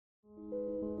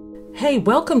Hey,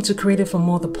 welcome to Creative for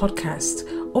More, the podcast.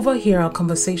 Over here, our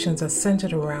conversations are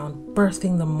centered around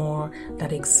birthing the more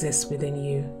that exists within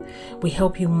you. We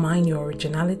help you mine your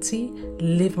originality,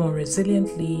 live more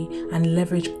resiliently, and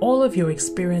leverage all of your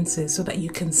experiences so that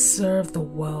you can serve the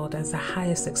world as the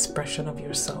highest expression of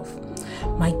yourself.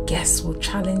 My guests will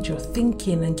challenge your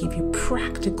thinking and give you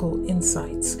practical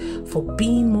insights for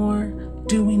being more,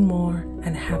 doing more,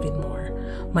 and having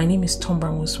more. My name is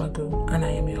Tombra Muswagu, and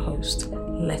I am your host.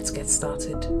 Let's get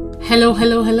started.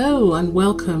 Hello, and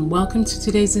welcome. Welcome to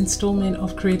today's installment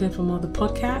of Creative for More, the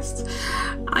podcast.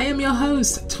 I am your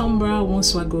host, Tombra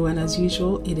Muswagu, and as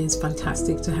usual, it is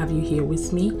fantastic to have you here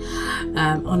with me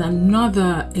on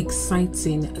another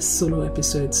exciting solo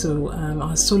episode. So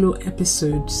our solo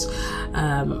episodes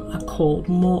are called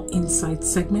More Insight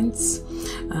segments.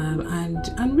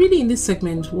 And really in this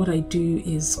segment, what I do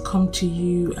is come to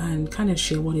you and kind of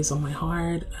share what is on my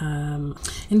heart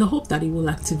in the hope that it will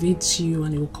activate you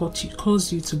and it will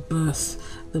cause you to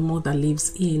birth the more that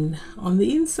lives on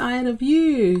the inside of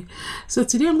you. So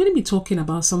today I'm going to be talking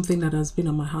about something that has been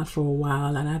on my heart for a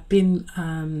while, and I've been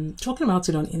talking about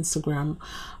it on Instagram,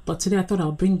 but today I thought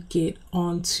I'll bring it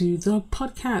onto the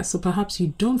podcast. So perhaps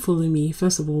you don't follow me.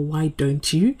 First of all, why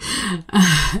don't you?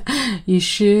 You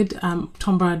should.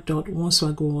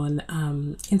 Tombra.Muswagu on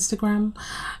Instagram,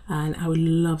 and I would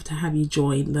love to have you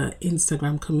join the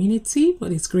Instagram community.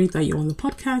 But it's great that you're on the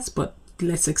podcast, but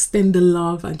let's extend the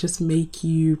love and just make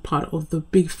you part of the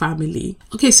big family.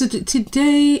 Okay, so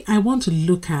today I want to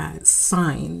look at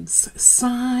signs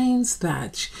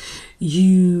that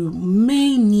you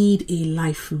may need a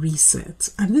life reset.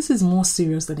 And this is more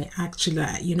serious than it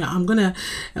actually,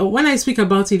 when I speak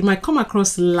about it, it might come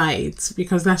across light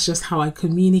because that's just how I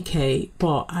communicate.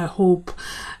 But I hope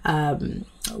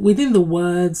within the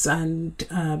words and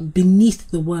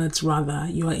beneath the words, rather,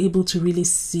 you are able to really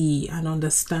see and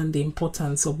understand the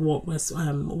importance of what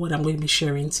I'm going to be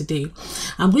sharing today.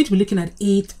 I'm going to be looking at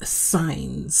 8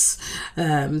 signs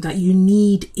that you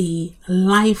need a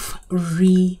life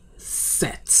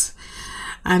reset.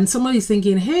 And somebody's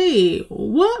thinking, hey,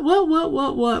 what?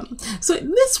 So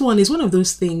this one is one of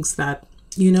those things that,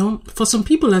 for some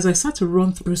people, as I start to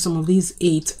run through some of these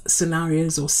 8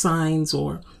 scenarios or signs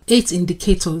or 8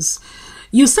 indicators,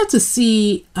 you start to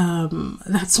see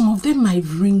that some of them might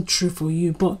ring true for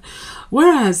you. But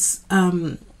whereas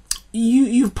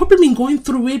you've probably been going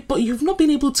through it, but you've not been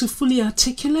able to fully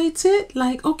articulate it.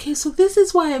 Like, okay, so this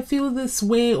is why I feel this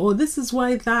way, or this is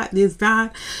why that is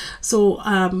that. So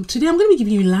today I'm going to be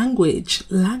giving you language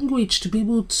to be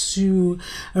able to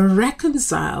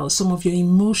reconcile some of your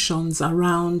emotions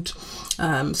around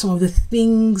some of the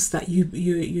things that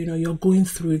you're going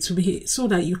through, to be so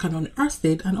that you can unearth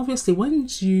it. And obviously,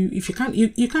 if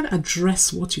you can't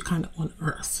address what you can't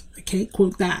unearth. Okay,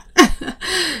 quote that.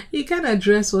 You can't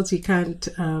address what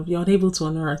you're unable to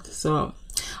unearth. So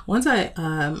once I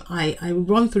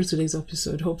run through today's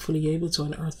episode, hopefully you're able to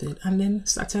unearth it and then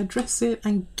start to address it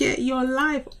and get your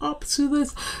life up to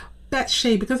this best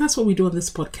shape, because that's what we do on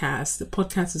this podcast. The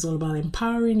podcast is all about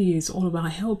empowering you. It's all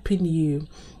about helping you,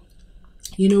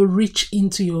 reach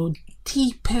into your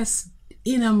deepest,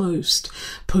 innermost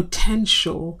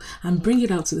potential and bring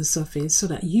it out to the surface so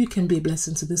that you can be a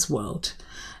blessing to this world,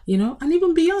 and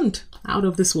even beyond, out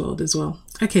of this world as well.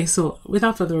 Okay, so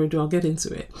without further ado, I'll get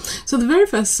into it. So the very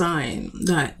first sign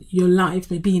that your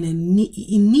life may be in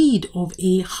need of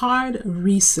a hard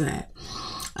reset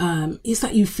is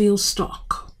that you feel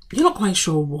stuck. You're not quite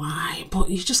sure why, but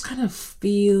you just kind of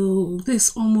feel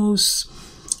this almost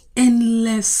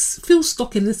feel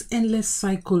stuck in this endless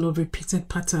cycle of repeated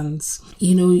patterns.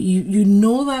 You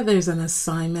know that there's an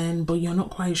assignment, but you're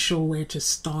not quite sure where to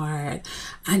start.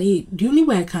 And the only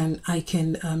way I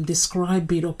can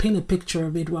describe it or paint a picture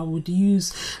of it, I would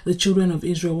use the children of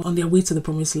Israel on their way to the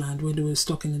promised land when they were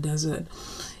stuck in the desert.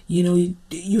 You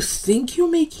think you're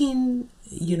making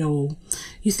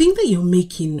you think that you're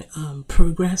making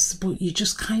progress, but you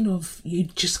just kind of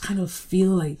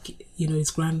feel like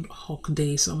it's Groundhog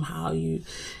Day somehow.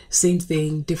 Same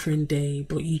thing, different day,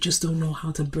 but you just don't know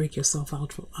how to break yourself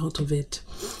out of it.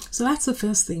 So that's the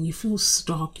first thing. You feel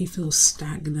stuck, you feel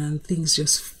stagnant. Things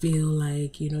just feel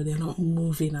like they're not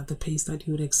moving at the pace that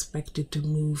you would expect it to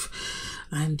move,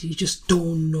 and you just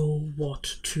don't know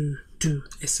what to do.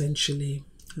 Essentially,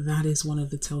 that is one of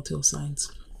the telltale signs.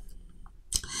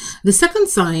 The second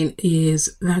sign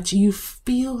is that you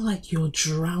feel like you're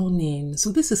drowning.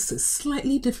 So this is a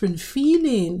slightly different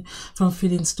feeling from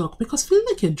feeling stuck, because feeling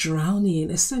like you're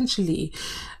drowning, essentially,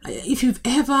 if you've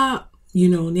ever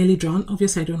nearly drowned,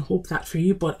 obviously I don't hope that for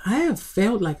you, but I have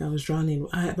felt like I was drowning.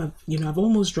 I've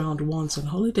almost drowned once on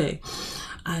holiday,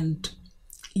 and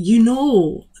you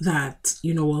know that,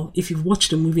 well, if you've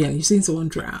watched a movie and you've seen someone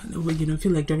drown, or,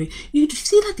 feel like drowning, you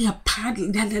see that they are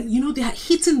paddling, they are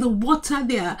hitting the water,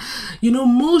 they are,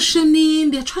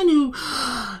 motioning, they're trying to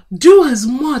do as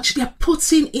much, they're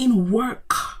putting in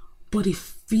work, but it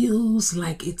feels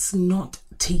like it's not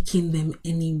taking them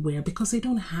anywhere because they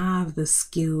don't have the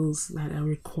skills that are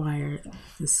required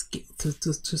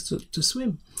to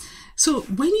swim. So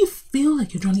when you feel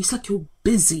like you're drowning, it's like you're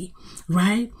busy,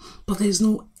 right? But there's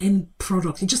no end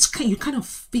product. You kind of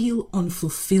feel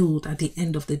unfulfilled at the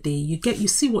end of the day. You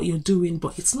see what you're doing,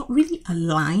 but it's not really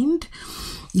aligned,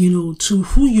 to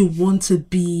who you want to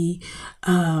be,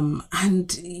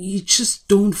 and you just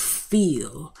don't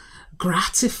feel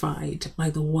gratified by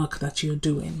the work that you're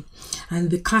doing. And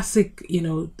the classic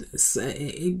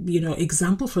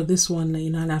example for this one,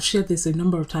 and I've shared this a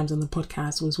number of times on the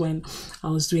podcast, was when I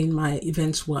was doing my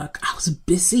events work. I was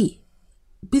busy.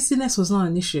 Busyness was not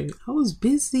an issue. I was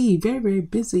busy, very, very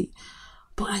busy,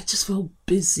 but I just felt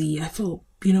busy. I felt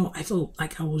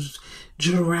like I was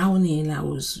drowning. I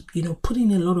was,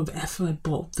 putting in a lot of effort,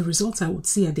 but the results I would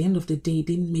see at the end of the day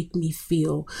didn't make me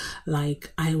feel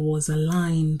like I was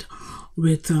aligned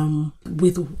with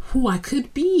who I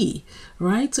could be,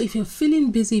 right? So if you're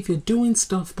feeling busy, if you're doing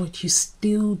stuff, but you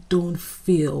still don't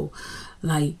feel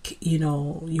like,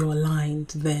 you're aligned,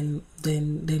 then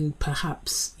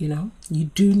perhaps, you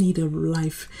do need a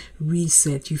life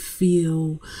reset. You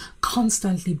feel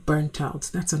constantly burnt out.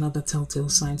 That's another telltale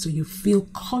sign. So you feel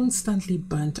constantly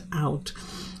burnt out,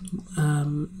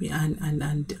 and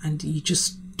you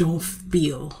just don't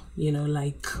feel,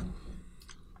 like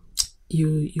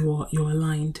you're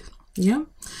aligned. Yeah.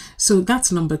 So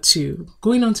that's number 2.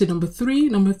 Going on to number 3.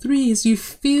 Number 3 is you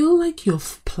feel like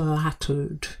you've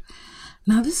plateaued.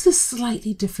 Now, this is a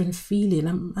slightly different feeling.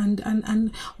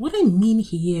 And what I mean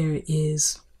here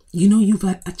is, you've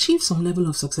achieved some level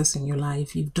of success in your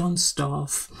life. You've done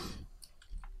stuff,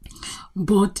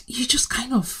 but you just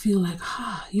kind of feel like,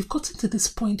 you've gotten to this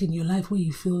point in your life where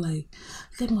you feel like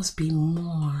there must be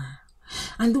more.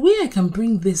 And the way I can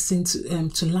bring this into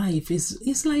to life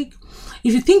is like,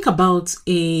 if you think about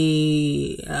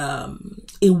a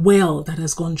well that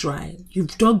has gone dry.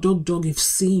 You've dug,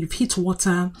 you've hit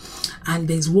water, and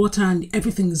there's water and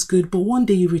everything is good. But one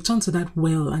day you return to that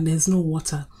well and there's no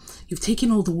water. You've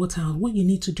taken all the water out. What you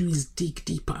need to do is dig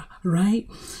deeper, right?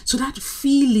 So that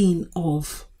feeling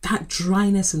of that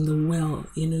dryness in the well,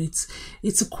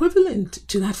 it's equivalent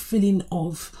to that feeling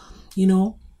of,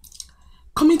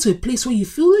 coming to a place where you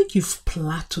feel like you've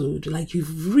plateaued, like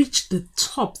you've reached the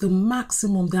top, the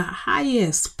maximum, the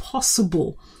highest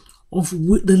possible of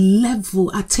the level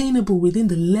attainable within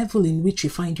the level in which you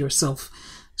find yourself.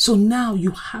 So now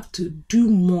you have to do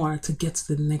more to get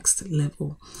to the next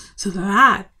level. So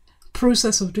that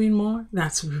process of doing more,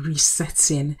 that's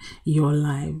resetting your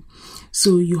life.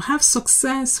 So you have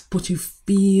success, but you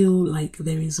feel like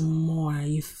there is more.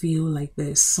 You feel like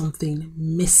there's something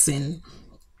missing.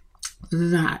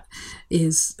 That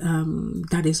is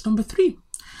number 3.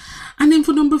 And then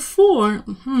for number 4,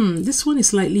 this one is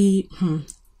slightly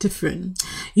different.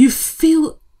 You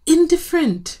feel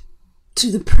indifferent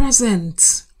to the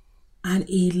present, and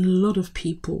a lot of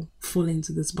people fall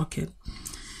into this bucket.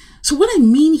 So what I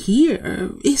mean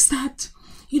here is that,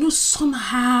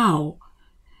 somehow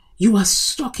you are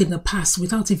stuck in the past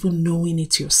without even knowing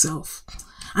it yourself.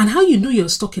 And how you know you're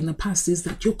stuck in the past is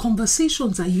that your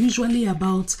conversations are usually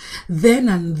about then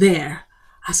and there,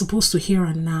 as opposed to here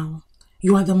and now.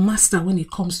 You are the master when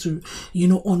it comes to,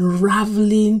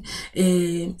 unraveling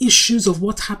issues of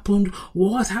what happened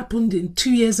in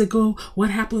 2 years ago, what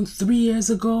happened 3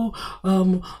 years ago,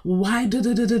 why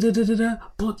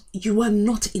but you are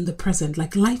not in the present.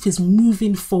 Like life is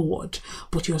moving forward,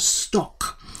 but you're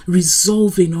stuck,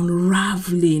 resolving,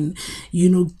 unraveling,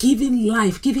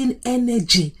 giving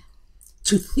energy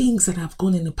to things that have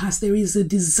gone in the past. There is a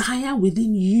desire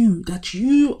within you that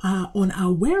you are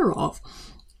unaware of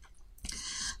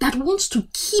that wants to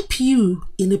keep you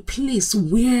in a place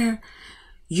where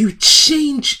you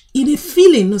change in a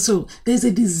feeling. So there's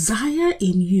a desire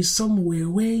in you somewhere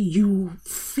where you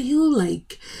feel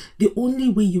like the only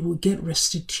way you will get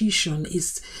restitution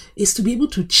is to be able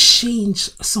to change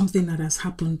something that has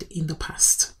happened in the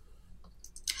past.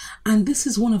 And this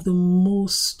is one of the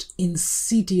most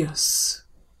insidious,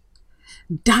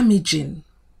 damaging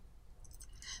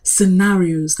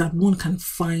scenarios that one can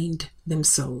find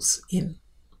themselves in.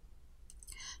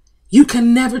 You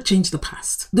can never change the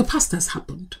past. The past has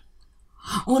happened.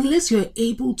 Unless you're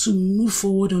able to move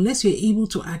forward, unless you're able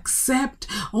to accept,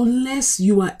 unless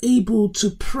you are able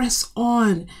to press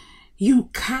on, you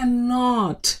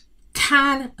cannot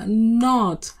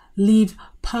live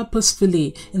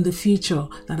purposefully in the future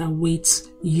that awaits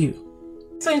you.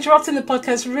 So interrupting the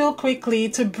podcast real quickly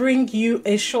to bring you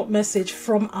a short message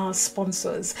from our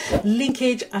sponsors,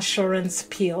 Linkage Assurance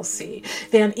PLC.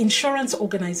 They're an insurance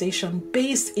organization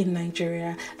based in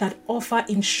Nigeria that offer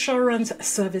insurance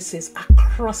services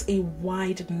across a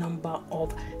wide number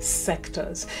of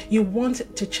sectors. You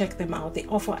want to check them out. They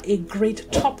offer a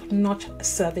great top-notch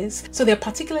service. So they're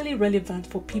particularly relevant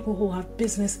for people who have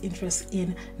business interests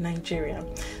in Nigeria.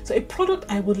 So a product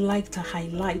I would like to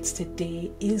highlight today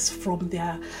is from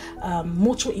their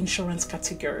motor insurance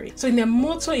category. So in their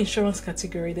motor insurance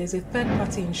category, there's a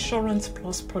third-party insurance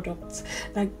plus product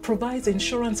that provides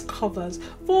insurance covers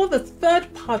for the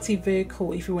third-party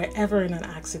vehicle if you were ever in an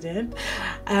accident,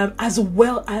 as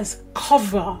well as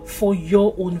cover for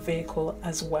your own vehicle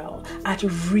as well at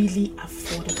really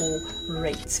affordable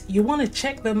rates. You want to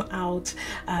check them out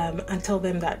and tell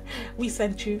them that we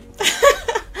sent you.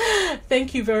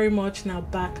 Thank you very much. Now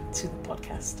back to the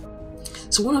podcast.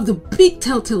 So one of the big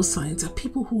telltale signs are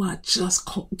people who are just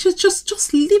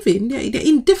living. They're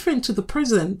indifferent to the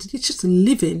present. They're just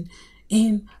living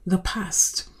in the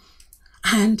past.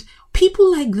 And people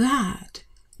like that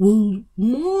will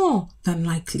more than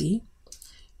likely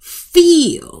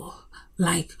feel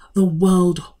like the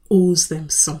world owes them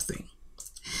something.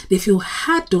 They feel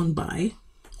hard done by.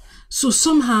 So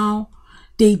somehow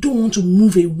they don't want to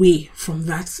move away from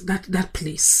that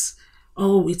place.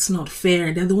 Oh, it's not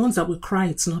fair. They're the ones that will cry,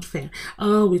 it's not fair.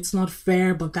 Oh, it's not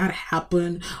fair, but that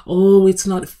happened. Oh, it's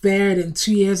not fair. Then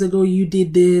 2 years ago you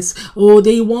did this. Oh,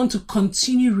 they want to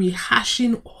continue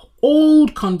rehashing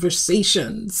old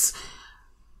conversations.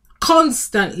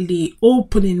 Constantly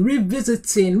opening,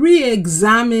 revisiting,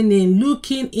 re-examining,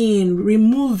 looking in,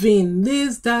 removing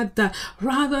this, that,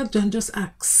 rather than just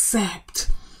accept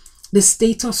the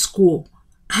status quo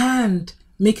and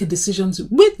make a decision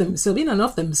with themselves, in and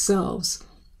of themselves,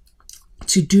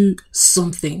 to do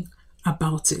something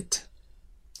about it.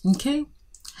 Okay?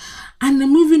 And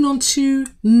then moving on to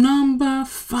number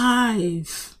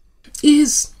 5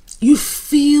 is you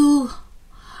feel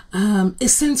a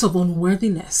sense of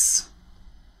unworthiness.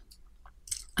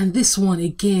 And this one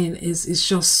again is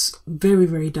just very,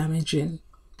 very damaging.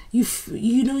 You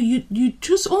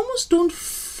just almost don't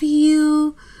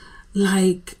feel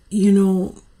like,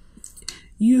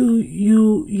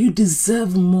 you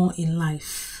deserve more in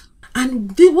life.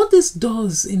 And what this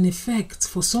does in effect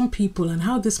for some people and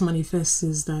how this manifests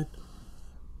is that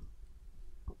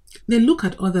they look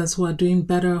at others who are doing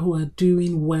better, who are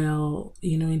doing well,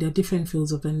 in their different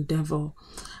fields of endeavor.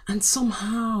 And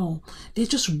somehow they're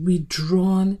just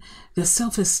withdrawn. Their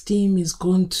self-esteem is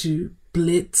gone to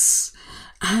blitz.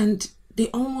 And they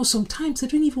almost sometimes they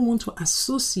don't even want to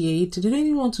associate, they don't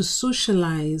even want to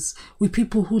socialize with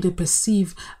people who they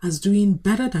perceive as doing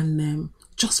better than them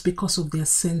just because of their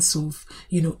sense of,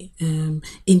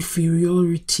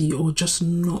 inferiority or just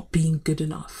not being good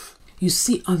enough. You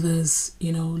see others,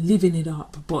 living it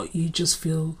up, but you just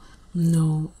feel,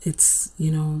 no, it's,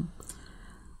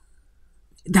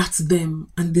 that's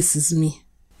them and this is me.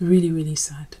 Really, really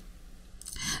sad.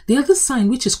 The other sign,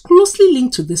 which is closely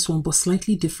linked to this one but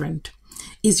slightly different,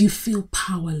 is you feel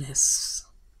powerless.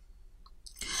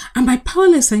 And by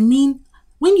powerless, I mean,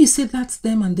 when you say that's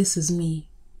them and this is me,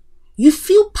 you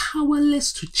feel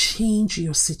powerless to change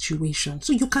your situation.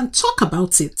 So you can talk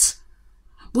about it,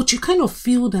 but you kind of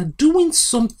feel that doing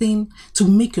something to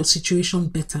make your situation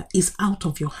better is out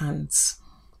of your hands.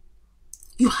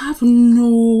 You have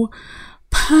no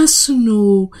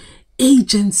personal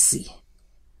agency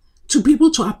to be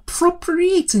able to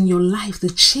appropriate in your life the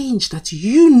change that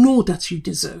you know that you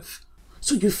deserve.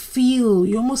 So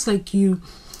you're almost like you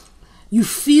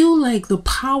feel like the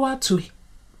power to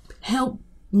help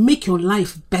make your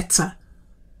life better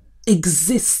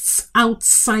exists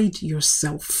outside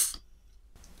yourself.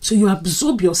 So you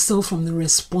absorb yourself from the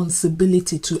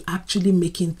responsibility to actually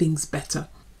making things better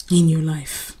in your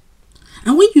life.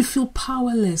 And when you feel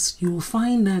powerless, you will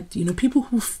find that, people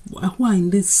who are in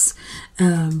this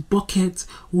bucket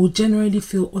will generally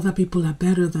feel other people are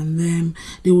better than them.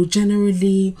 They will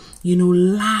generally,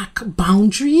 lack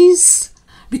boundaries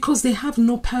because they have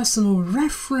no personal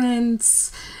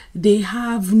reference. They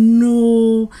have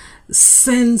no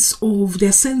sense of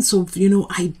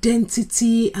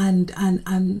identity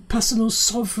and personal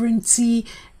sovereignty.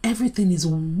 Everything is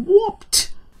warped.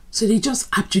 So they just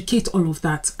abdicate all of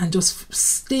that and just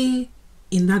stay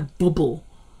in that bubble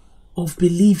of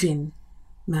believing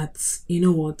that,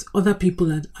 other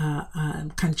people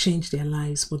can change their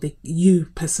lives, but you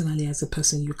personally as a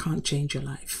person, you can't change your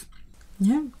life.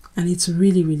 Yeah, and it's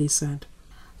really, really sad.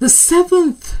 The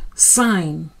 7th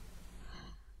sign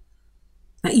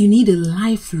that you need a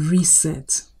life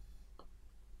reset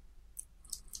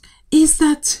is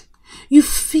that you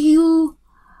feel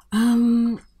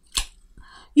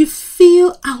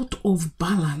out of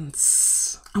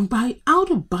balance. And by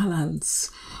out of balance,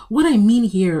 what I mean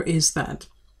here is that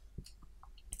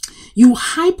you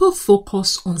hyper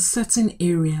focus on certain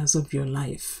areas of your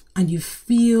life and you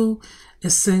feel a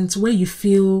sense where you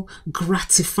feel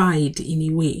gratified in a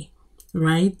way,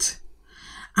 right?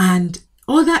 And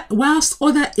whilst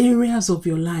other areas of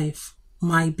your life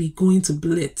might be going to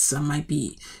blitz and might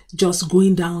be just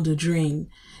going down the drain,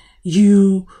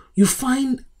 you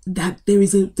find that there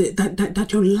is that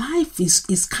your life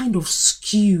is kind of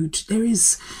skewed. There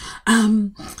is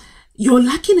you're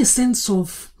lacking a sense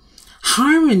of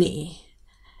harmony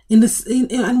in this.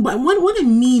 And what I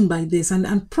mean by this,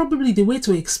 and probably the way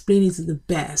to explain it the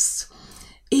best,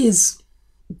 is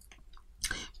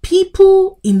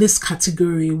people in this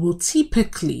category will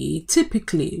typically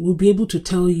will be able to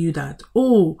tell you that,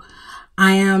 oh,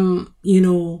 I am,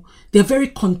 they're very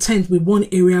content with one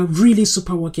area really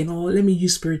super working. Or let me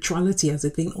use spirituality as a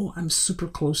thing. Oh, I'm super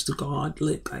close to God.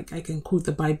 Like I can quote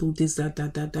the Bible, this,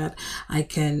 that. I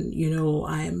can,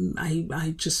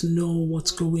 I just know what's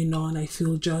going on. I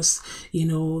feel just,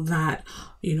 that,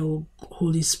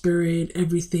 Holy Spirit,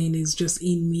 everything is just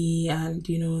in me, and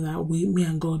that me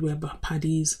and God, we're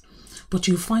buddies. But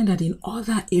you find that in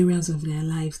other areas of their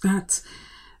life, that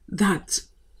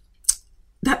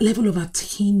level of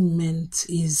attainment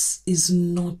is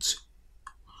not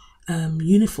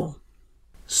uniform.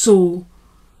 So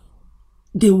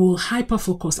they will hyper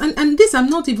focus, and this, I'm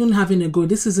not even having a go.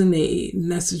 This isn't a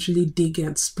necessarily dig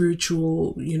at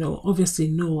spiritual, obviously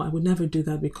no, I would never do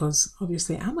that, because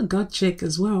obviously I'm a God chick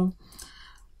as well.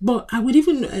 But I would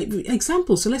even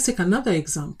example. So let's take another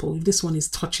example. If this one is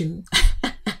touching,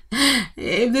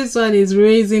 if this one is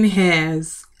raising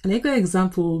hairs. Another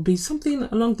example would be something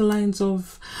along the lines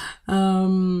of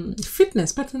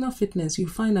fitness, personal fitness. You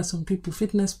find that some people,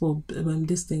 fitness for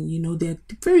this thing, they're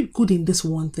very good in this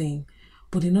one thing,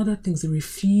 but in other things, they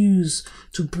refuse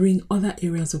to bring other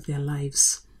areas of their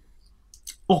lives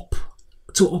up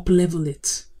level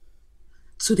it.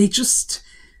 So they just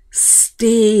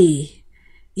stay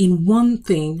in one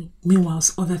thing, meanwhile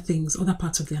other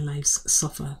parts of their lives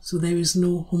suffer. So there is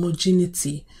no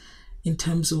homogeneity in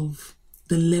terms of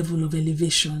the level of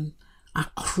elevation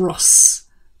across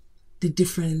the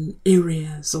different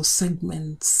areas or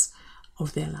segments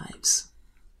of their lives.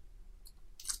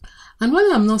 And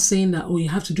while I'm not saying that, you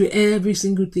have to do every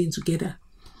single thing together,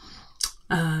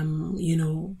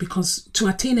 because to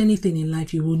attain anything in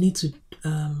life, you will need to,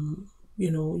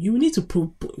 you need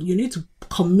to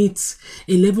commit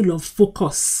a level of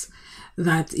focus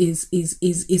that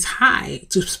is high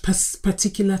to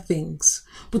particular things.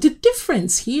 But the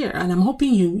difference here, and I'm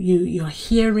hoping you're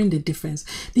hearing the difference.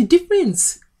 The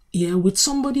difference here with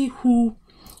somebody who,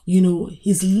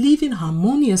 is living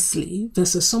harmoniously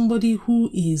versus somebody who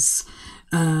is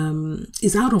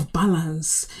out of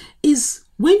balance, is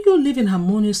when you're living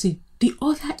harmoniously, the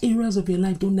other areas of your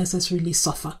life don't necessarily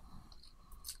suffer.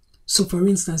 So for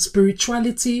instance,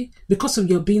 spirituality, because of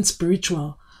your being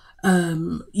spiritual,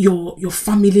 your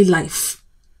family life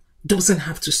doesn't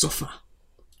have to suffer.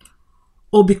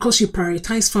 Or because you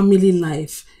prioritize family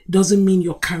life doesn't mean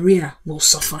your career will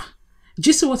suffer. Do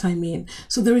you see what I mean?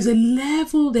 So there's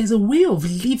a way of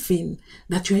living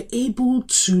that you're able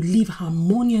to live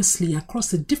harmoniously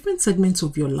across the different segments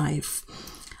of your life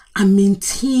and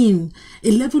maintain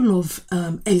a level of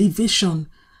elevation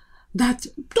that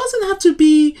doesn't have to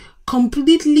be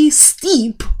completely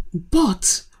steep,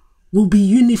 but will be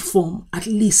uniform, at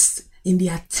least in the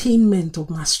attainment of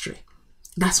mastery.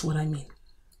 That's what I mean.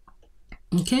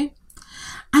 Okay?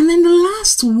 And then the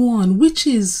last one, which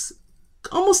is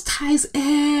almost ties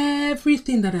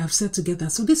everything that I've said together.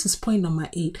 So this is point number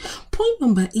 8. Point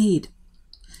number 8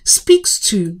 speaks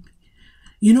to,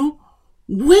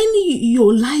 when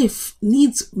your life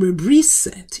needs a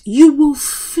reset, you will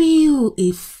feel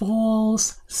a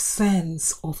false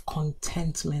sense of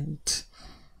contentment.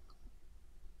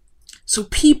 So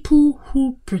people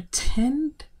who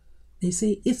pretend, they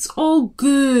say, it's all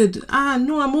good.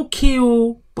 No, I'm okay.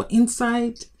 But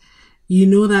inside,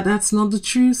 that's not the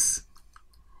truth.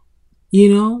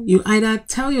 You either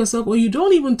tell yourself or you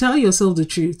don't even tell yourself the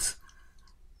truth.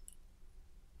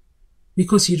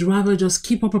 Because you'd rather just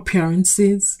keep up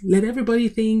appearances, let everybody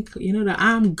think, that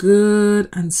I'm good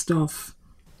and stuff.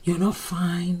 You're not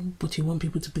fine, but you want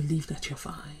people to believe that you're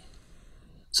fine.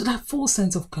 So that false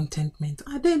sense of contentment.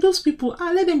 Those people,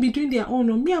 let them be doing their own.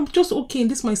 Or me, I'm just okay in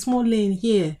this my small lane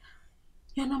here.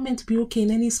 You're not meant to be okay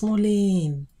in any small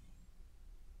lane.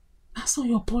 That's not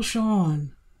your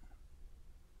portion.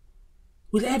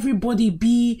 Will everybody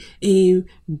be a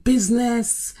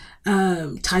business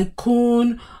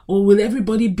tycoon, or will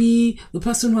everybody be the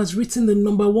person who has written the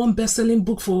 #1 best-selling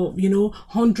book for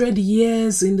 100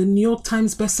 years in the New York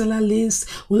Times bestseller list?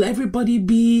 Will everybody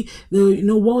be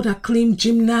the world acclaimed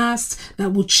gymnast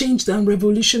that will change and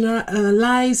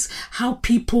revolutionize how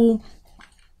people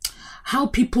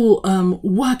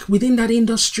work within that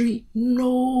industry?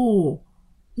 No,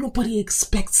 nobody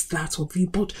expects that of you.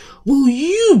 But will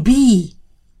you be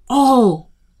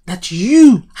all that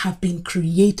you have been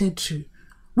created to?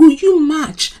 Will you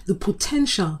match the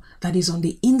potential that is on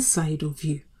the inside of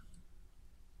you?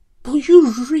 Will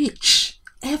you reach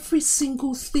every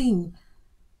single thing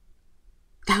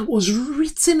that was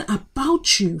written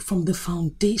about you from the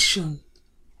foundation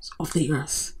of the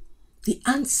earth? The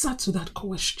answer to that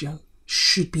question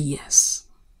should be yes.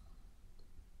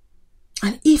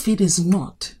 And if it is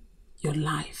not, your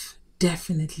life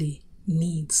definitely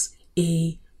needs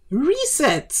a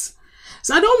reset.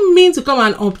 So I don't mean to come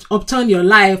and upturn your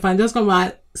life and just come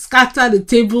and scatter the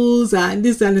tables and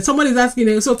this, and somebody's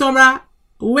asking, so Tomra,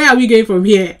 where are we going from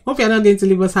here? Hope you're not going to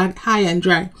leave us high and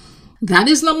dry. That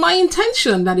is not my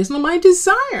intention. That is not my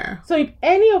desire. So if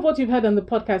any of what you've heard on the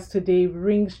podcast today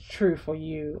rings true for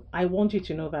you, I want you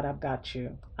to know that I've got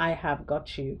you. I have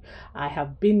got you. I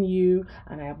have been you,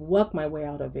 and I have worked my way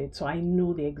out of it. So I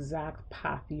know the exact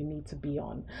path you need to be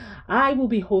on. I will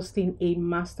be hosting a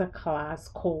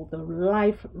masterclass called the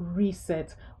Life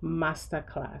Reset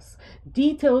Masterclass.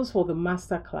 Details for the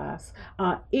masterclass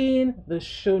are in the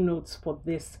show notes for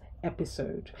this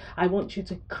episode. I want you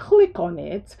to click on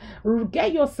it,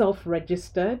 get yourself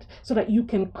registered so that you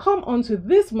can come onto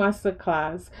this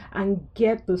masterclass and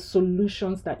get the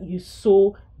solutions that you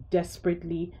so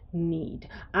desperately need.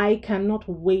 I cannot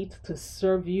wait to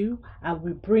serve you. I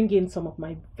will bring in some of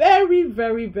my very,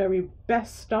 very, very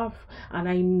best stuff, and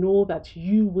I know that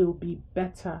you will be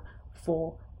better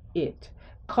for it.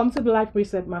 Come to the Life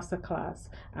Reset Masterclass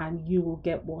and you will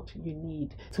get what you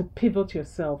need to pivot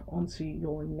yourself onto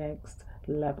your next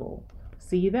level.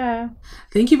 See you there.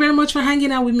 Thank you very much for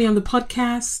hanging out with me on the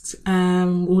podcast.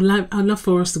 I'd love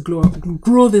for us to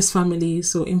grow this family.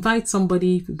 So invite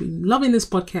somebody, if you've been loving this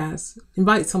podcast,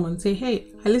 invite someone, say, hey,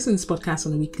 I listen to this podcast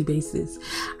on a weekly basis.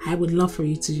 I would love for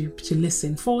you to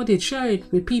listen, forward it, share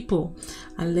it with people,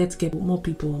 and let's get more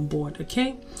people on board,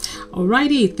 okay?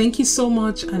 Alrighty, thank you so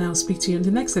much, and I'll speak to you in the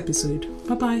next episode.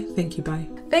 Bye-bye. Thank you, bye.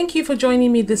 Thank you for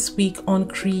joining me this week on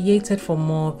Created for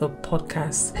More, the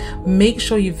podcast. Make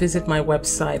sure you visit my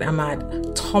website. I'm at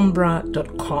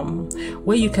tombra.com,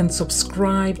 where you can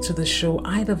subscribe to the show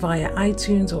either via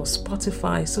iTunes or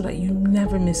Spotify so that you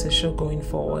never miss a show going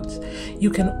forward. You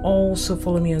can also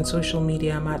follow me on social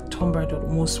media. I'm at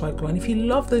tombra.moswago. And if you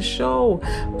love the show,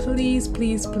 please,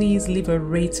 please, please leave a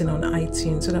rating on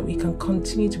iTunes so that we can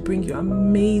continue to bring you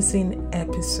amazing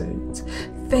episodes.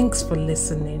 Thanks for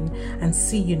listening, and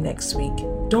see you next week.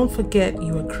 Don't forget,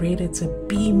 you are created to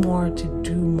be more, to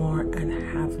do more, and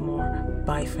have more.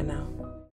 Bye for now.